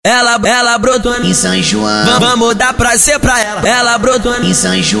Ela brotou em São João, vamos dar prazer pra ela. Ela brotou em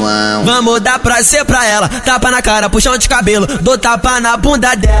São João, vamos dar prazer pra ela. Tapa na cara, puxão de cabelo, dou tapa na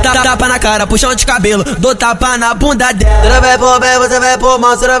bunda dela. Tapa na cara, puxão de cabelo, dou tapa na bunda dela. Você vai por bem, você vai por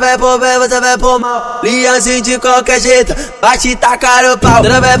mal, você vai por bem, você vai por mal. Lianzinho de qualquer jeito, vai te tacar o pau.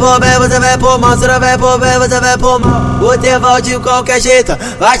 Você vai por bem, você vai por mal, você vai por bem, você vai por mal. O Terval de qualquer jeito,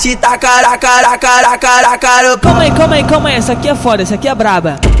 vai te tacar a cara o pau. Calma aí, essa aqui é foda, essa aqui é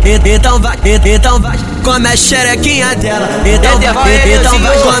braba. Então vai, come a xerequinha dela. Então vai,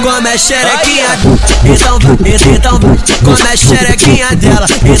 come a xerequinha. Então vai, come a xerequinha dela.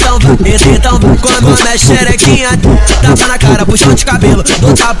 Então vai, come a xerequinha. Tapa na cara, puxão de cabelo,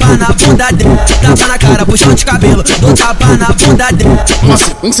 dou tapa na bunda dela. Tapa na cara, puxão de cabelo, dou tapa na bunda dela. Uma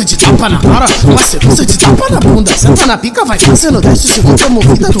sequência de tapa na cara, uma sequência de tapa na bunda. Senta na pica, vai fazendo 10 segundos, a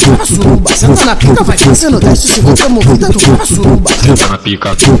movida do cara suruba. Senta na pica, vai fazendo 10 segundos, a movida do cara suruba. Senta na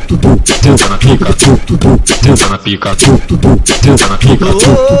pica, senta na pica, senta na pica, senta na pica.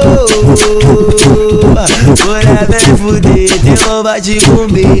 Mulher vem fuder, Dela vai te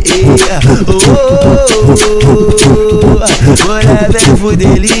comer. Mulher vem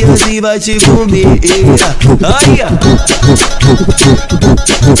fuder, Lianzinho vai te comer. Ai,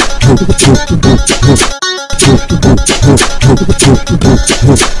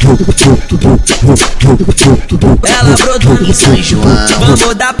 ela brotou em São João,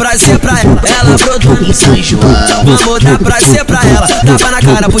 vamos dar prazer pra ela. Ela brotou em São João, vamos dar prazer pra ela. Tapa na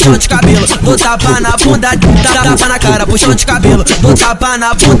cara, puxão de cabelo, dou tapa na bunda dela. Tapa na cara, puxão de cabelo, dou tapa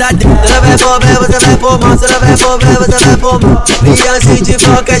na bunda dela. Você vai por bem, você vai por mal, você vai por bem, você vai por mal. Lianzinho de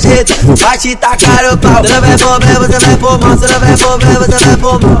qualquer jeito, vai te tacar o pau. Você vai por bem, você vai por mal, você vai por bem, você vai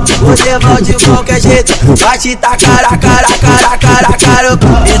por mal. O Terval de qualquer jeito, vai te tacar a cara o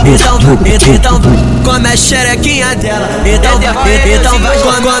pau. Então vai, come a xerequinha dela. Então vai,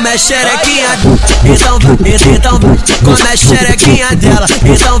 come a xerequinha. Então vai, come a xerequinha dela.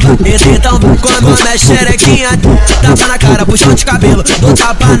 Então vai, come a xerequinha. Tapa na cara, puxão de cabelo, dou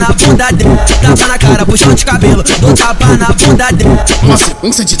tapa na bunda dela. Tapa na cara, puxão de cabelo, dou tapa na bunda dela. Uma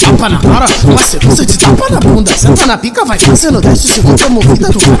sequência de tapa na cara, uma sequência de tapa na bunda. Senta na pica, vai fazendo 10 segundos, a movida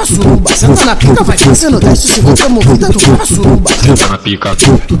do cara suruba. Senta na pica, vai fazendo 10 segundos, a movida do cara suruba. Senta na pica,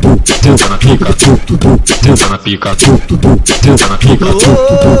 senta na pica, senta na pica, senta na pica.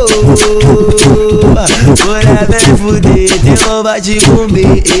 Mulher vem fuder, Dela vai te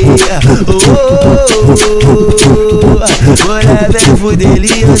comer. Mulher vem fuder,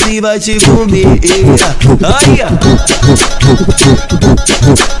 Lianzinho vai te comer. Ai,